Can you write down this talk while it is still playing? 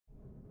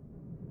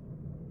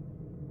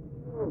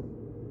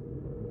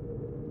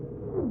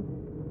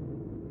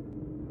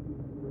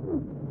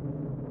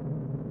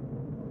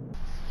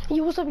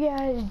Yo, what's up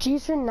guys,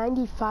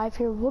 Jason95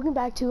 here, welcome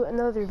back to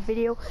another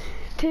video.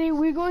 Today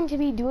we're going to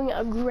be doing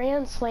a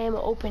Grand Slam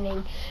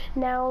opening.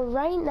 Now,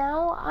 right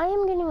now, I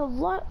am getting a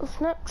lot of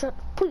snaps.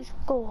 Please,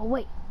 go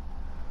away.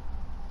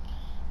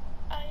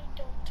 I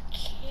don't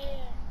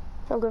care.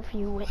 I'll go for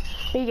you, wait.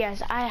 But you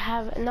guys, I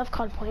have enough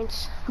card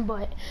points,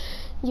 but,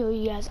 yo,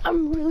 you guys,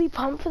 I'm really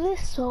pumped for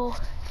this, so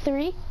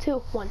 3, 2,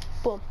 1,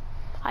 boom.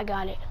 I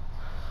got it.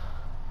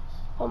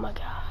 Oh my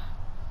god.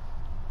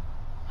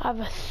 I have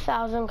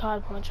 1,000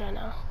 card points right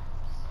now.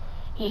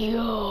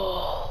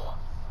 Yo,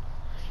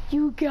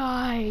 you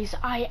guys,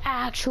 I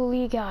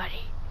actually got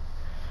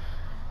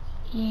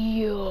it.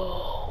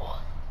 Yo,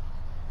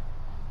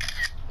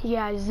 you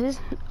guys, this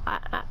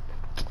I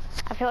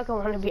feel like I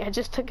want to be. I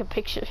just took a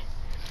picture.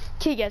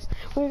 Okay, guys,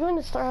 we're going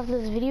to start off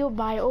this video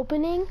by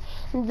opening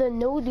the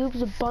No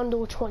Dupes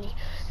Bundle 20.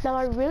 Now,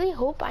 I really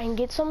hope I can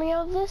get something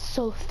out of this.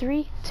 So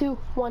 3, 2,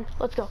 1,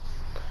 let's go.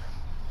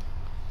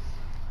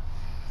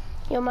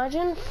 Yo,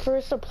 imagine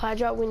first supply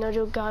drop we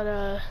Nojo got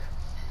a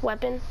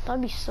weapon.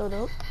 That'd be so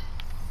dope.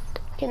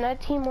 Okay,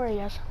 19 more,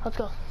 yes. Let's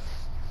go.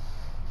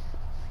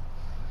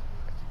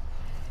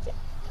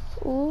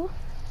 Ooh.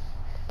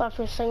 Thought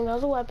for a second that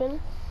was a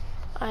weapon.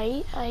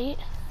 Aight.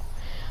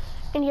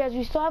 And guys,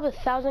 we still have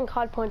 1,000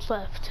 card points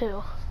left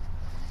too.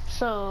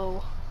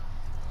 So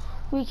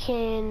we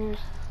can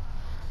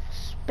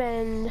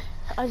spend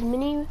as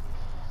many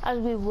as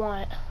we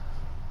want.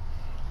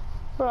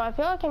 Bro, I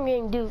feel like I'm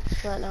getting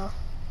duped right now.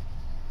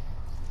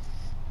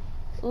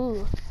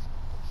 Ooh.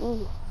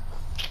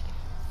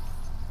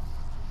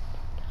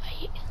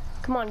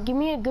 Come on, give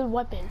me a good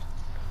weapon.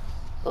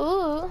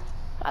 Ooh,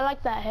 I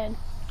like that head.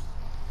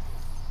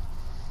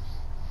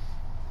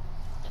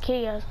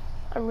 Okay, guys,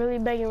 I'm really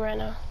begging right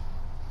now.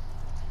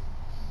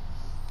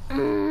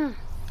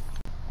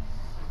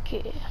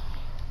 Okay,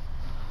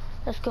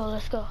 let's go.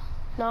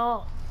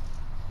 No.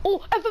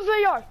 Oh,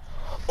 FFAR.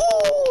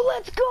 Oh,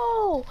 let's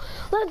go,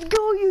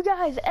 you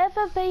guys.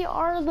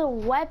 FFAR the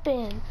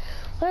weapon.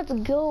 Let's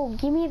go.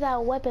 Give me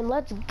that weapon.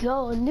 Let's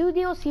go. New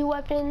DLC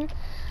weapon.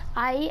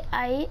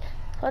 Aight.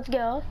 Let's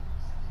go.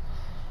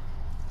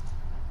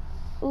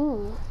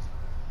 Ooh.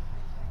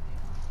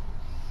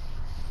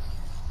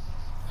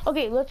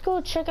 Okay, let's go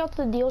check out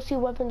the DLC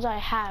weapons I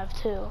have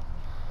too.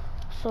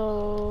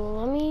 So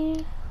let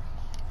me.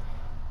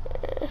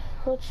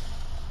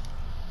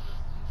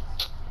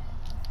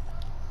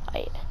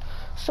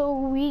 So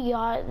we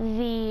got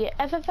the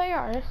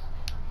FFAR.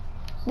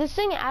 This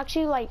thing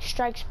actually like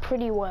strikes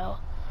pretty well.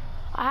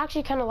 I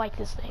actually kind of like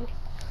this thing.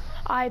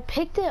 I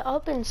picked it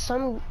up in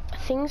some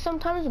things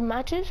sometimes,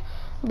 matches,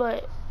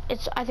 but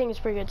I think it's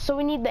pretty good. So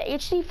we need the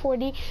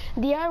HD40,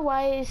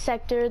 DIY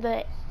Sector,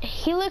 the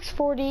Helix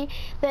 40,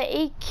 the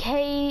AK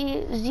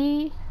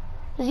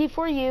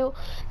Z4U,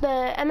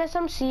 the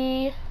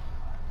MSMC,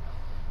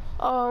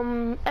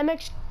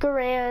 MX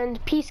Garand,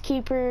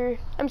 Peacekeeper,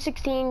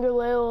 M16,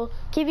 Galil,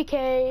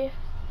 KVK,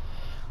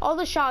 all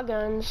the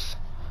shotguns,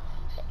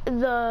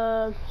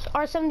 the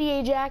R70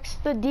 Ajax,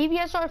 the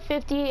DBS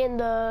R50, and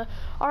the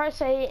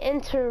RSA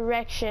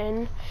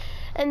Insurrection.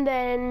 And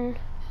then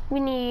we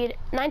need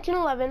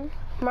 1911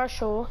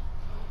 Marshall,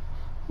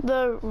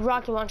 the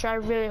rocket launcher. I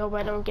really hope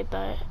I don't get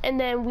that. And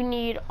then we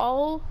need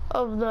all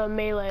of the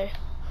melee,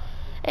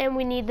 and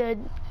we need the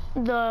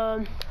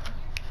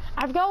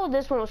I forgot what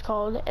this one was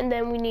called. And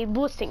then we need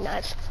ballistic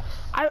knives.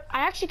 I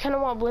actually kind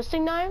of want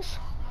ballistic knives,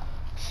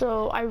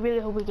 so I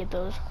really hope we get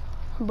those.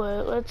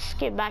 But let's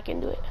get back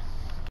into it.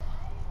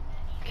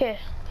 Okay,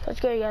 let's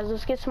go, you guys.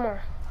 Let's get some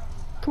more.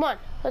 Come on,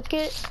 let's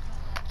get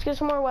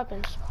some more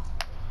weapons.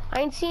 I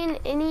ain't seen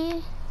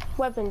any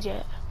weapons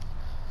yet.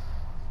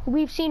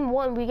 We've seen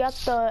one. We got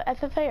the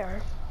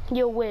FFAR.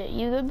 Yo, wait,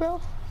 you good,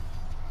 bro?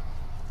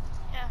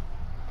 Yeah.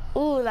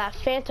 Ooh, that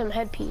phantom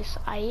headpiece.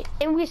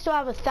 And we still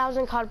have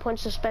 1,000 card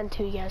points to spend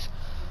too, you guys.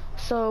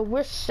 So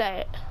we're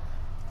set.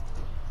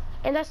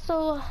 And I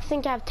still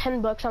think I have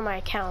 10 bucks on my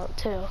account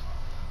too.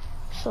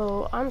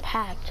 So I'm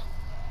packed.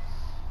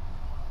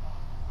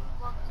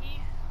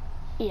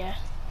 Yeah.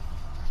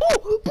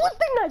 Oh,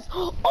 ballistic knives!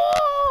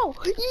 Oh,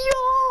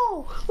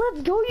 yo!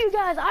 Let's go, you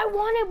guys. I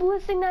wanted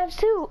ballistic knives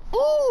too.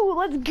 Ooh,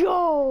 let's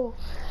go.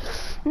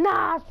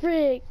 Nah,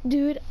 frick,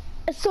 dude.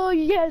 So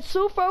yeah,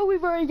 so far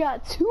we've already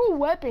got 2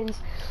 weapons.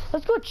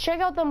 Let's go check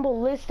out them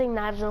ballistic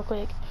knives real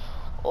quick.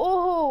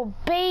 Oh,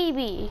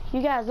 baby.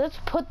 You guys, let's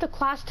put the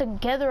class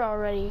together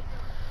already.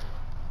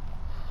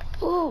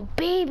 Oh,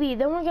 baby.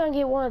 Then we're gonna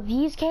get one of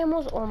these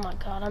camos. Oh my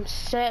god, I'm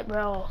set,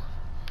 bro.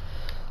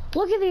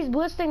 Look at these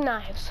ballistic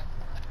knives.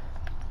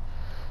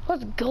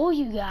 Let's go,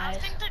 you guys.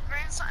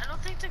 I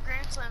don't think the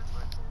Grand Slam's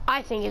worth it.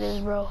 I think it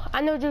is, bro.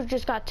 I know you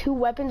just got 2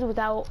 weapons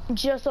without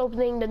just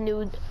opening the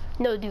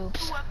no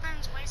dupes. 2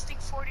 weapons wasting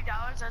 $40.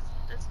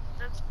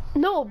 That's.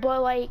 No,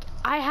 but like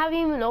I haven't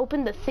even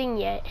opened the thing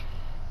yet.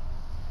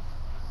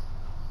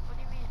 What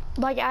do you mean?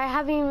 Like I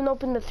haven't even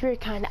opened the 3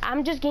 kind.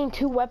 I'm just getting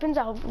 2 weapons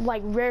out of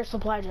like rare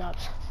supply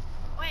drops.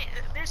 Wait,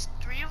 there's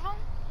 3 of them?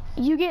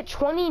 You get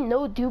 20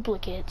 no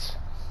duplicates.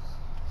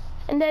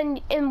 And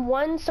then in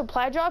one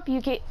supply drop,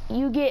 you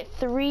get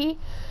 3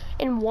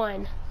 in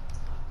one.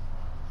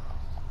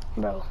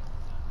 Bro,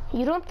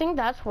 you don't think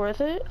that's worth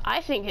it?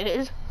 I think it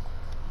is.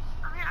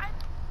 I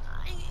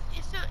mean,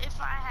 if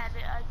I had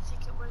it, I'd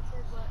think it worth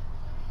it, but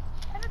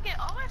I don't get,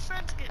 all my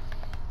friends get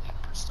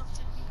more stuff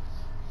than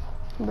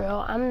me.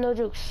 Bro, I'm no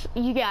joke.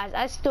 You guys,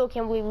 I still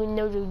can't believe we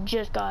no joke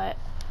just got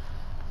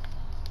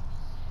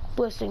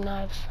ballistic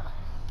knives.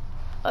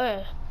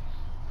 Okay.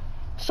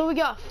 So we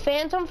got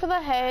Phantom for the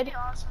head. That'd be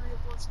awesome to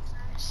get ballistic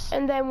knives.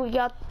 And then we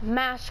got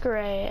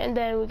Masquerade. And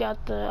then we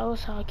got the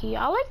Osaki.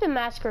 I like the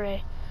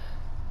Masquerade.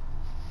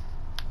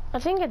 I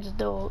think it's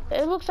dope.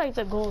 It looks like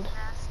the gold.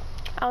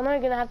 I don't know,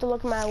 you're gonna have to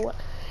look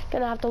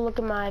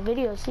at my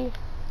video, see.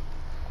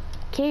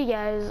 Okay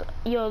guys,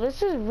 yo,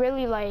 this is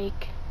really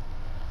like,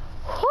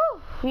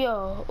 whew,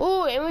 yo.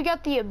 Ooh, and we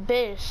got the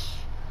Abyss.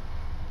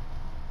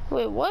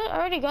 Wait, what? I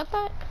already got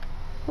that?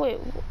 Wait,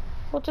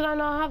 what did I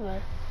not have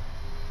then?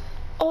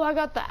 Oh, I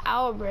got the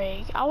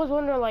Outbreak. I was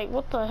wondering like,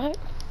 what the heck?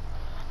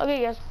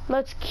 Okay guys,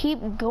 let's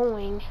keep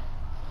going.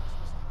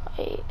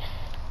 Wait.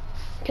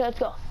 Okay, let's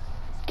go.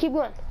 Keep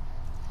going.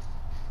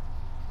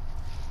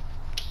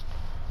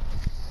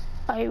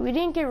 Alright, we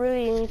didn't get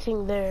really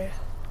anything there.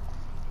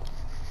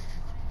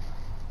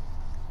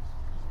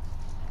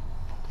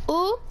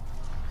 Ooh.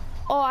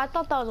 Oh, I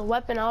thought that was a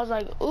weapon. I was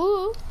like,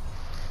 ooh.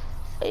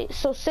 Wait,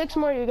 so 6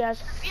 more, you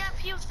guys.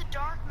 VIP with the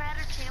dark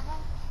matter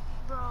camo,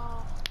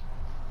 bro.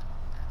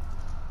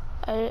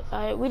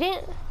 We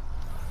didn't.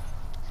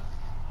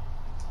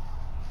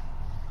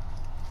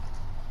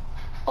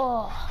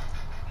 Oh.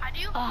 How do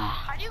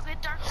you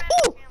get dark matter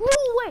Oh, camo? no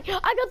way!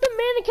 I got the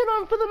mannequin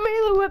on for the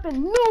melee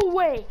weapon. No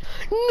way!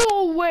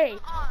 No way!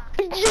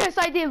 Yes,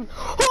 I did.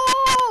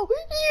 Oh, yo!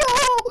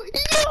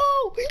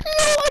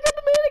 I got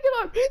the mannequin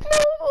on.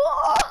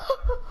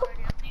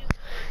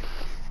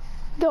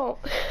 No. Don't.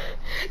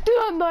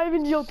 Dude, I'm not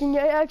even joking.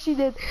 I actually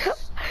did.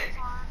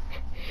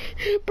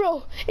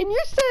 Bro, and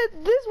you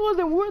said this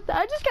wasn't worth it.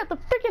 I just got the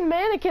freaking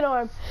mannequin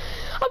arm.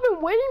 I've been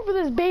waiting for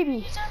this baby.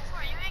 What's that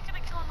for? You ain't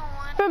gonna kill no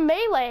one. For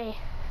melee.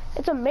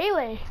 It's a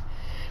melee.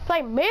 It's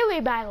like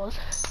melee battles.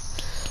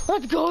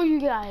 Let's go, you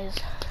guys.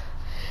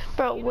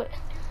 Bro, wait.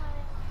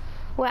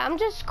 Wait, I'm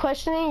just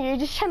questioning. You're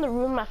just trying to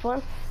ruin my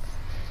fun.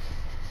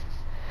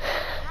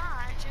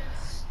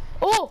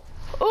 Oh,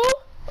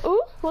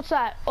 ooh, what's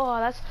that? Oh,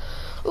 that's,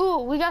 ooh,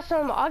 we got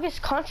some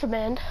August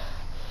contraband.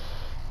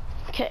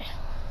 Okay.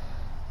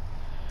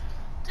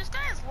 This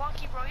guy is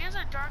lucky, bro. He has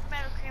a dark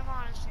matter cream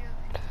on his view.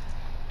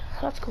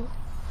 That's cool.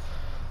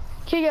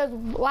 Okay, guys,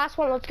 last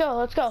one. Let's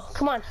go.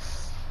 Come on.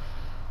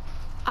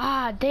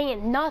 Ah, dang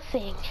it,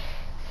 nothing.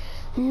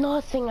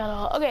 Nothing at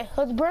all. Okay,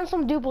 let's burn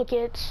some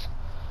duplicates.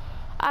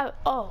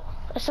 Oh,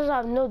 it says I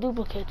have no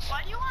duplicates.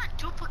 Why do you want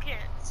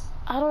duplicates?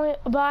 I don't,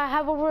 but I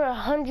have over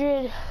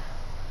 100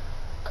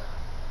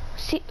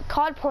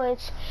 COD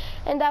points,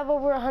 and I have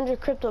over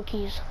 100 crypto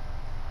keys.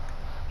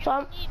 So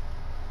You need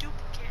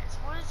duplicates.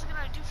 What is it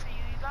gonna do for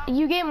you?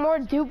 You get more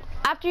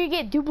after you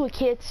get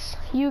duplicates,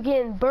 you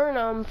can burn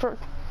them for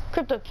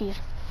crypto keys.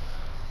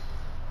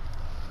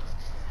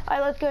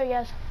 Alright, let's go,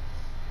 guys.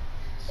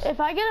 If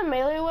I get a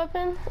melee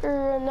weapon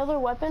or another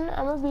weapon,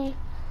 I'm gonna be,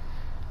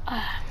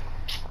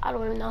 I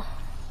don't even know.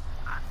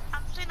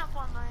 I'm staying up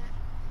all night.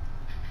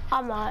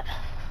 I'm not.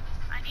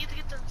 I need to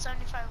get the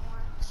 75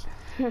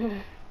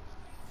 ones.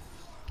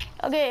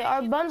 Okay,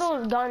 our bundle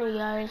is gone, you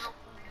guys.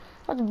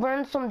 Let's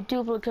burn some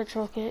duplicates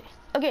real quick.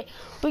 Okay,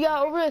 we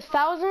got over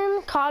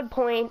 1,000 COD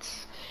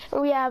points,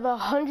 and we have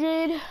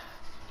 100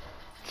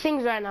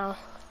 things right now.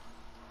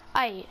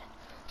 Alright,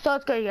 so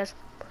let's go, you guys.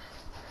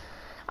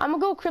 I'm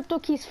gonna go crypto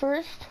keys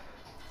first.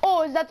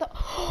 Oh, is that the,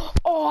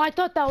 oh, I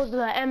thought that was the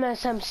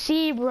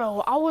MSMC,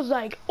 bro. I was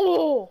like,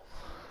 oh,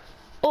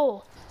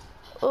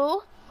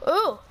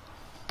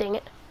 dang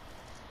it.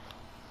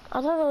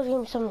 I thought that was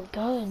gonna be something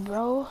good,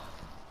 bro.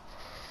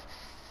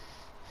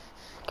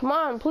 Come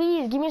on,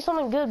 please, give me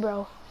something good,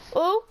 bro.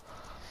 Oh,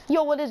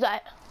 yo, what is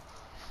that?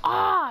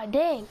 Ah,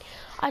 dang.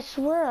 I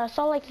swear, I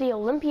saw like the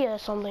Olympia or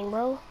something,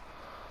 bro.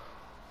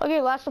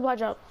 Okay, last supply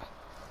drop.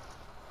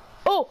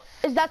 Oh,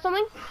 is that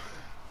something?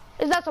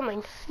 Is that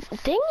something?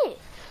 Dang it.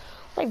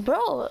 Like,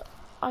 bro,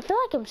 I feel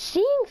like I'm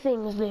seeing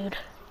things, dude.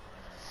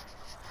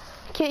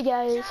 Okay,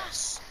 guys.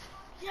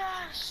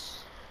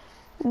 Yes.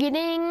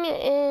 Getting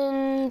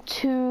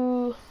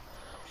into,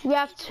 we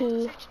have to.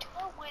 Winning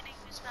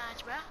this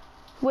match, bro.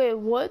 Wait,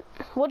 what?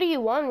 What are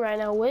you on right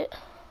now, Wit?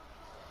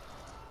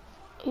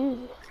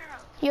 Ew.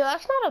 Yo,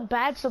 that's not a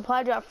bad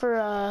supply drop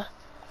for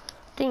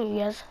thing, you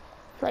guys.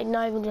 Like,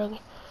 not even joking.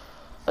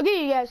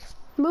 Okay, you guys.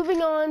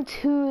 Moving on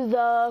to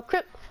the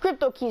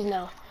crypto keys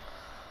now.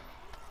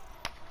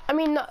 I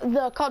mean,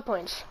 the COD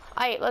points.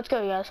 Alright, let's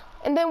go, you guys.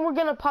 And then we're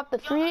gonna pop the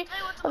 3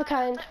 of the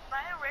kind. Buy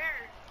a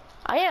rare.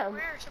 I am.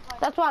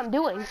 That's what I'm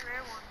doing. Buy a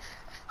rare one.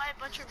 Buy a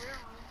bunch of rare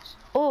ones.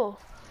 Oh.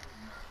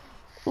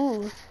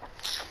 Ooh.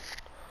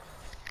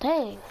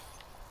 Dang.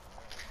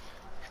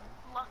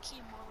 Lucky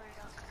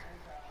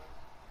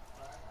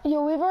motherfucker.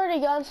 Yo, we've already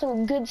gotten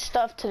some good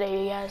stuff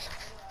today, you guys.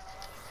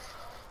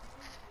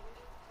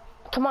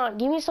 Come on,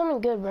 give me something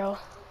good, bro.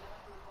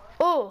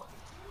 Oh.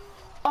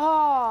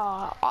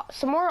 Oh,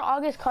 some more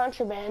August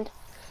contraband.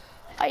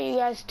 Alright, you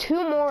guys,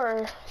 2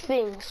 more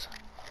things.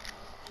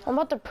 I'm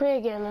about to pray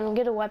again and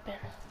get a weapon.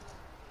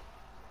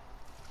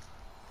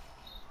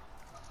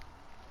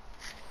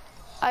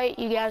 Alright,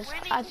 you guys,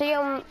 I think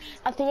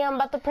I'm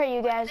about to pray,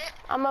 you guys.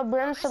 I'm gonna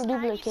burn some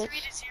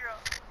duplicates.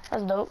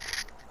 That's dope.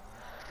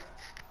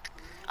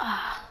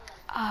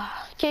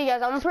 Okay,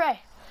 guys, I'm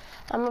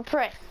gonna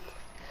pray.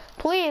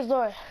 Please,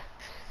 Lord,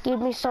 give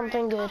me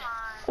something good.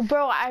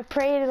 Bro, I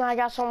prayed and I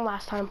got something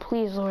last time.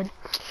 Please, Lord,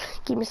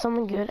 give me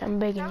something good. I'm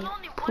begging you.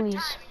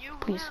 Please,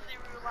 please.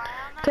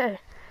 Okay.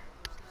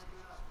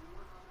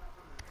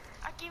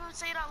 I can't even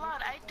say it out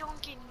loud. I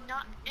don't get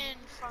nothing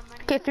from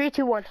anything. Okay, 3,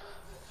 2, 1.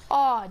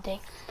 Oh, dang.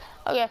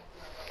 Okay.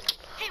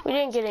 Hey, we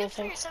didn't get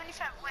anything. For your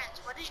 75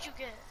 wins, what did you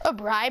get? A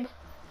bribe.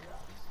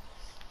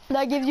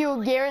 That gives you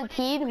a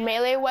guaranteed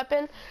melee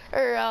weapon,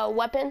 or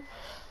weapon.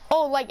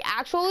 Oh, like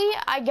actually,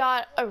 I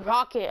got a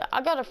rocket.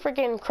 I got a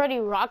freaking cruddy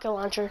rocket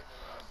launcher.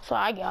 So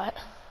I got.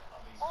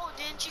 Oh,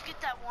 didn't you get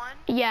that one?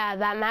 Yeah,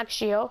 that Max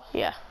Geo.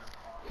 Yeah.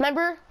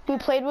 Remember we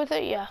played with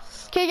it? Yeah.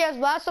 Okay, guys,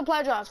 last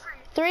supply drop.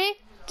 3,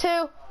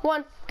 2,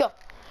 1, go.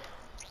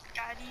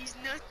 God, he's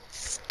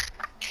nuts.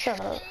 Shut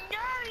up.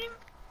 Got him.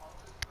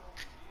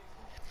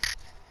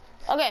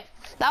 Okay,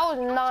 that was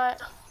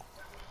not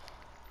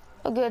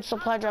a good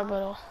supply drop at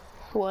all.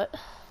 What?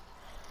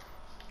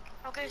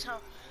 Okay, so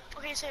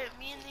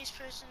me and these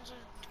persons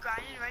are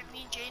grinding, right?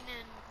 Me, Jane,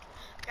 and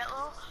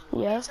Getlow.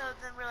 Yeah. Okay, so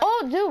then we're like,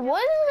 Oh, dude,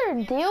 what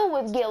is their deal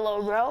with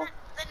Gillo, bro?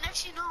 The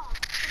next you know,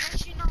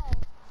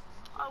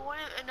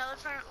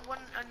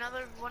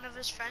 another one of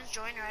his friends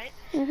joined, right?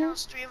 There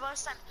was 3 of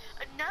us, and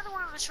another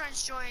one of his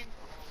friends joined,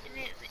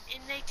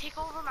 and they take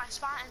over my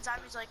spot, and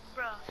Zabi's like,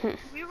 bro,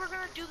 we were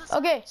gonna do this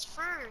first.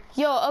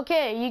 Yo,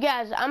 okay, you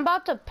guys, I'm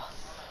about to,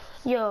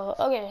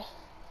 okay.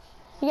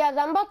 You guys,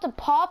 I'm about to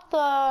pop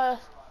the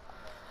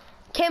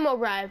camo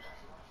bribe.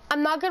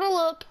 I'm not gonna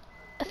look.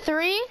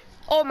 3,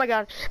 oh my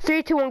god,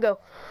 3, 2, 1, go.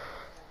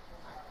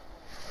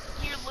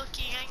 You're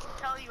looking, I can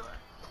tell you.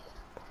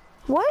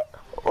 What?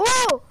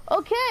 Oh,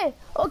 okay.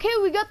 Okay,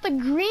 we got the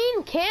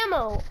green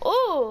camo.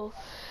 Oh,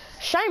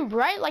 shine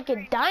bright like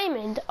a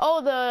diamond.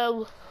 Oh,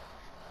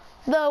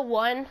 the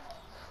one.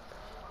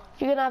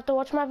 You're gonna have to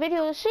watch my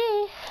video to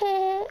see.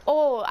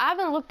 Oh, I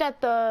haven't looked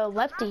at the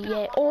lefty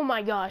yet. Oh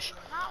my gosh.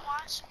 I'm not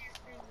watching your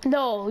thing.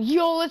 No,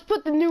 yo, let's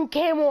put the new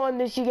camo on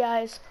this, you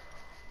guys.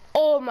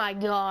 Oh my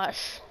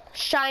gosh.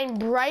 Shine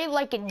bright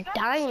like a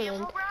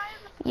diamond.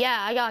 Yeah,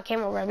 I got a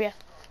camo bribe, yeah.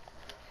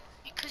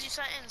 Because you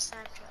saw it in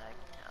Snapchat.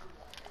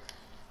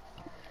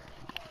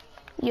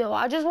 Yo,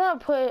 I just want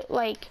to put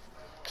like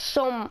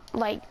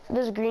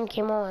this green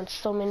camo on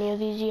so many of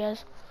these, you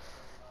guys.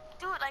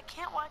 Dude, I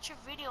can't watch your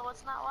video.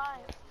 It's not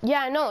live.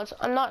 Yeah, I know.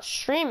 I'm not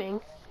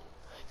streaming.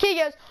 Okay,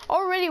 guys.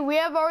 We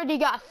have already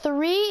got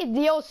 3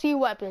 DLC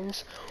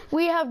weapons.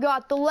 We have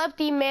got the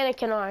lefty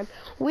mannequin arm.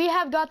 We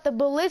have got the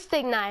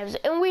ballistic knives,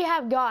 and we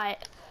have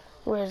got,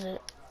 where is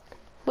it?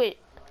 Wait,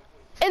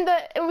 and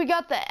we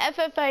got the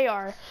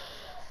FFAR.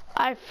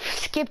 I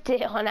skipped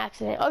it on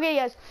accident. Okay,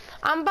 guys,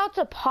 I'm about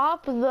to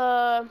pop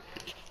the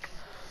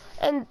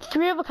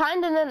 3 of a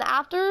kind, and then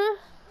after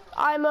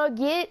I'm gonna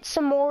get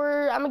some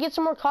more. I'm gonna get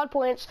some more COD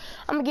points.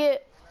 I'm gonna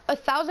get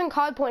 1,000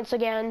 COD points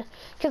again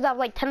because I have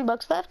like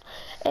 $10 left,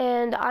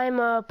 and I'm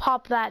gonna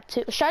pop that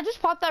too. Should I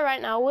just pop that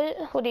right now?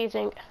 What do you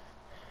think?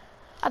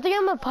 I think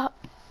I'm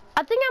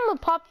gonna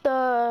pop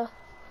the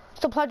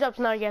supply drops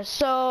now, guys.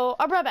 So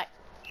I'll be right back.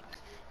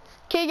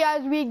 Okay,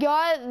 guys, we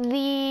got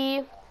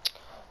the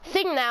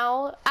thing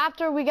now.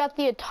 After we got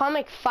the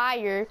atomic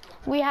fire,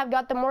 we have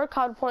got the more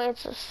COD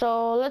points.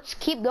 So let's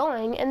keep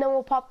going, and then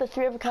we'll pop the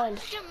 3 of a kind.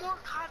 You get more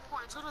COD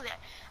points. Literally,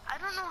 I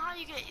don't know how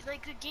you get.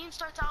 Like the game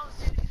starts out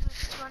with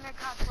 200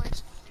 COD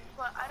points,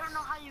 but I don't know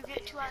how you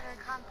get 200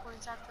 COD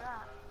points after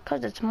that.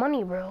 Cause it's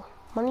money, bro.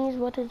 Money is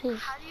what it is.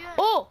 How do you?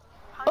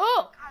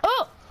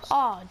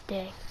 Oh,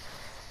 dang.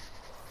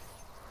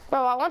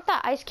 Bro, I want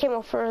that ice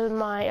camo for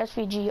my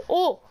SVG.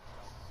 Oh.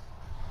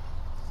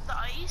 The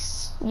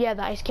ice? Yeah,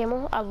 the ice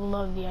camo. I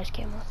love the ice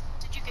camo.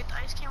 Did you get the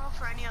ice camo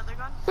for any other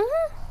gun?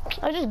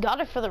 I just got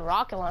it for the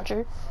rocket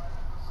launcher.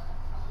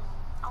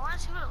 I want to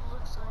see what it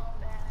looks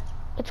like bad.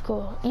 It's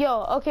cool.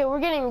 Yo, okay, we're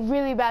getting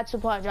really bad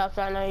supply drops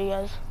right now, you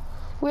guys.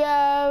 We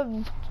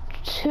have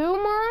 2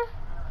 more.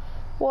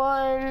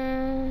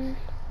 1.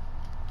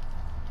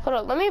 Hold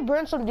on, let me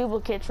burn some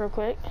duplicates real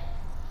quick.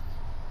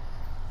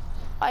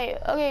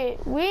 Okay,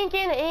 we ain't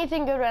getting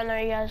anything good right now,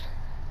 you guys.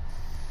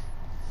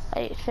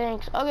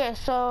 Thanks. Okay,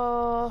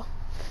 so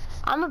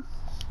I'm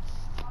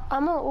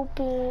gonna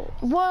open.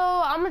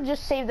 Well, I'm gonna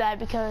just save that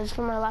because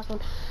for my last one.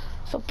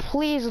 So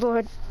please,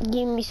 Lord,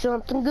 give me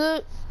something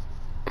good,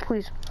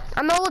 please.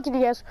 I'm not looking,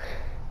 you guys.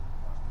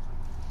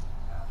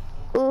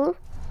 Oh,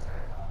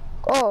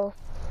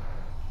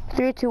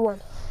 3, 2,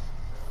 1.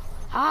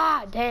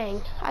 Ah,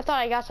 dang! I thought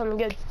I got something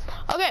good.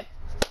 Okay.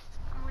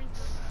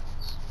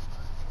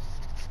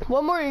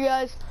 One more, you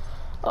guys.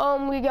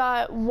 We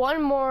got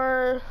 1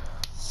 more.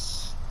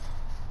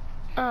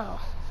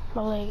 Oh,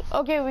 My leg.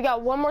 Okay, we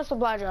got one more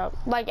supply drop.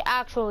 Like,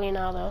 actually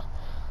now, though.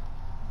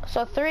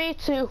 So, 3,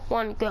 2,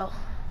 1, go.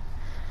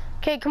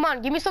 Okay, come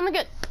on. Give me something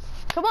good.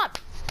 Come on.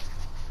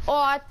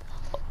 Oh,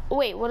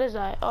 wait, what is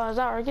that? Oh, is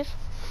that Argus?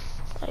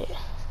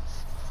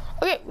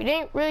 Okay, we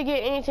didn't really get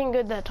anything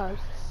good that time.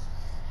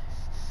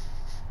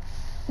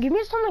 Give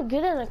me something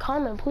good in a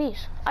comment,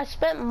 please. I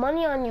spent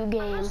money on you,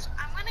 game.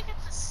 I'm gonna get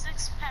the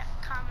 6-pack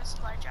common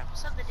supply drop.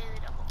 Instead of the daily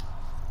double.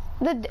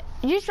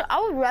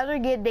 I would rather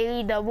get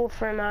daily double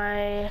for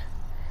my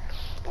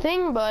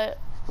thing, but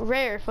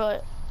rare,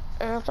 but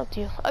it's up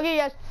to you. Okay,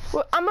 guys,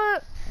 I'm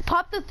gonna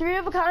pop the 3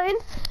 of a kind,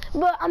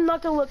 but I'm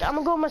not gonna look. I'm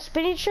gonna go with my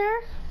spinning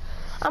chair.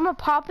 I'm gonna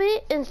pop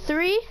it in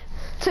 3,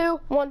 2,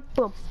 1,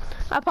 boom.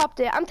 I popped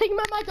it. I'm taking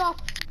my mic off.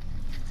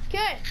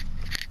 Okay,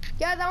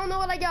 guys, I don't know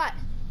what I got.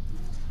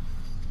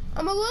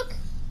 I'm gonna look.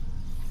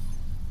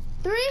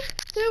 3,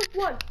 2,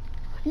 1.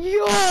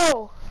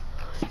 Yo!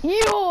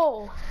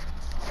 Yo!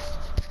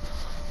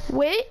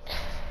 Wait.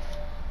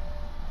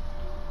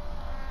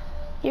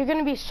 You're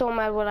gonna be so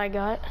mad what I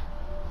got.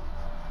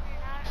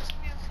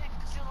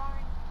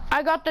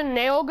 I got the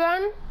nail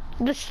gun,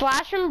 the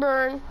slash and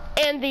burn,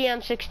 and the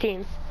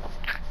M16.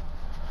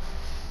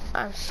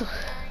 I'm so...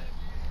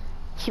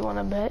 You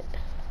wanna bet?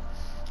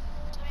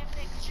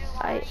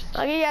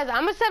 Okay guys,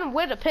 I'm gonna send him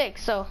with a pick,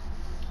 so...